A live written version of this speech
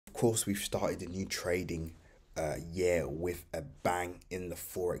course, we've started a new trading year with a bang in the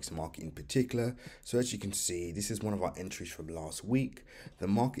Forex market in particular. So as you can see, this is one of our entries from last week. The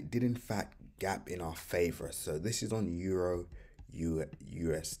market did in fact gap in our favor. So this is on Euro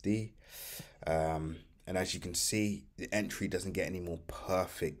USD. And as you can see, the entry doesn't get any more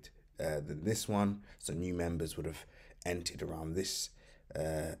perfect than this one. So new members would have entered around this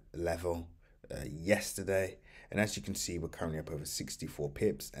level yesterday. And as you can see, we're currently up over 64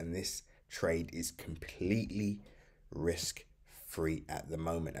 pips, and this trade is completely risk free at the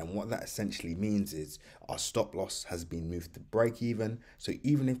moment. And what that essentially means is our stop loss has been moved to break even. So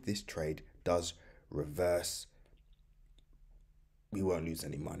even if this trade does reverse, we won't lose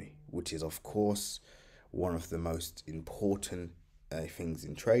any money, which is of course one of the most important things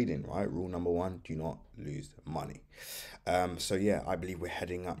in trading, right? Rule number one, do not lose money. So yeah, I believe we're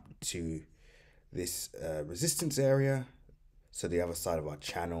heading up to this resistance area, so the other side of our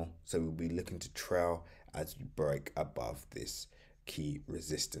channel. So we'll be looking to trail as we break above this key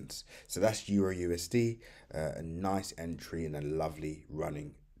resistance. So that's Euro USD, a nice entry and a lovely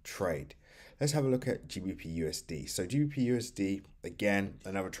running trade. Let's have a look at GBP USD. So GBP USD, again,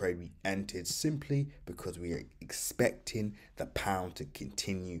 another trade we entered simply because we are expecting the pound to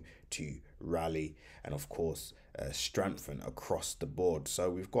continue to rally and of course strengthen across the board. So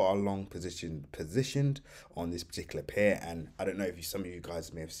we've got our long position positioned on this particular pair, and I don't know if some of you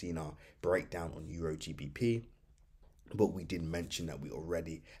guys may have seen our breakdown on Euro GBP, but we did mention that we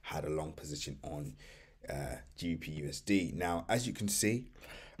already had a long position on GBP USD. Now, as you can see,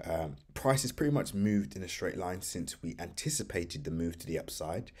 price has pretty much moved in a straight line since we anticipated the move to the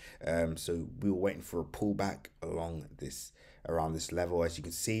upside. So we were waiting for a pullback along this, around this level. As you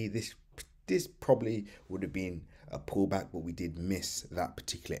can see, this probably would have been a pullback, but we did miss that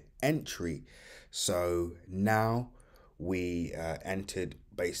particular entry. So now we entered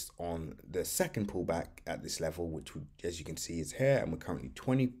based on the second pullback at this level, which as you can see is here, and we're currently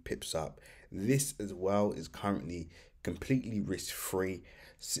 20 pips up. This as well is currently completely risk-free,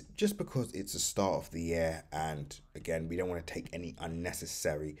 just because it's the start of the year, and again, we don't want to take any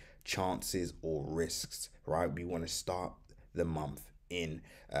unnecessary chances or risks, right? We want to start the month in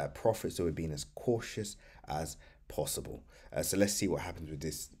profit, so we're being as cautious as possible. So let's see what happens with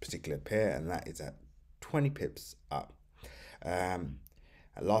this particular pair, and that is at 20 pips up. And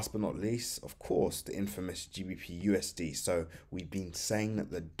last but not least, of course, the infamous GBP USD. So we've been saying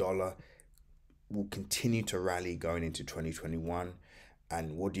that the dollar will continue to rally going into 2021,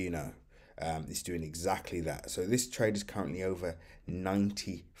 and what do you know? It's doing exactly that. So this trade is currently over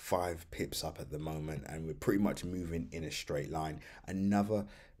 95 pips up at the moment, and we're pretty much moving in a straight line. Another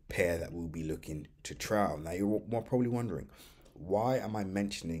pair that we'll be looking to trail. Now you're probably wondering, why am I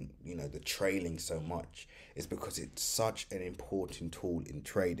mentioning, the trailing so much? It's because it's such an important tool in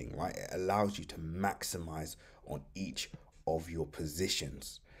trading, right? It allows you to maximize on each of your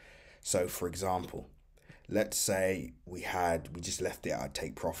positions. So for example, let's say we just left it at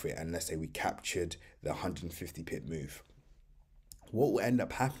take profit, and let's say we captured the 150 pip move. What will end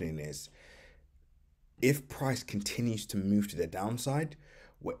up happening is, if price continues to move to the downside,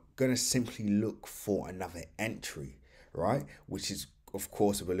 we're going to simply look for another entry, right? Which is, of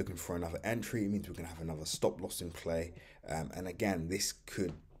course, if we're looking for another entry, it means we're going to have another stop loss in play. And again, this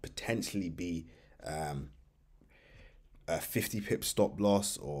could potentially be a 50 pip stop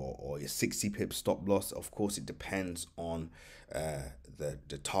loss or a 60 pip stop loss. Of course, it depends on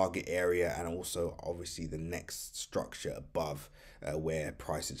the target area, and also obviously the next structure above where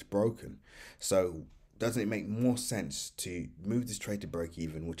price is broken. So doesn't it make more sense to move this trade to break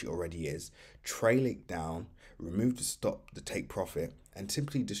even, which it already is, trail it down, remove the stop, the take profit, and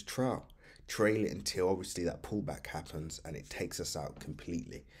simply just trail it until obviously that pullback happens and it takes us out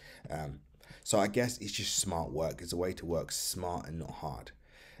completely. So I guess it's just smart work. It's a way to work smart and not hard.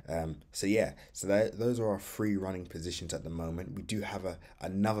 So yeah, so those are our free running positions at the moment. We do have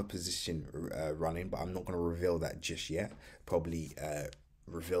another position running, but I'm not going to reveal that just yet. Probably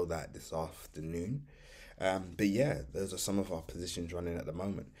reveal that this afternoon. But yeah, those are some of our positions running at the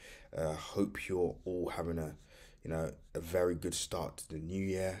moment. Hope you're all having a very good start to the new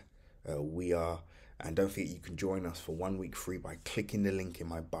year. We are. And don't forget, you can join us for 1 week free by clicking the link in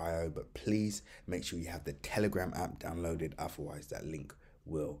my bio. But please make sure you have the Telegram app downloaded. Otherwise, that link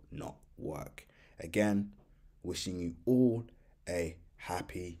will not work. Again, wishing you all a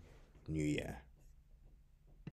happy new year.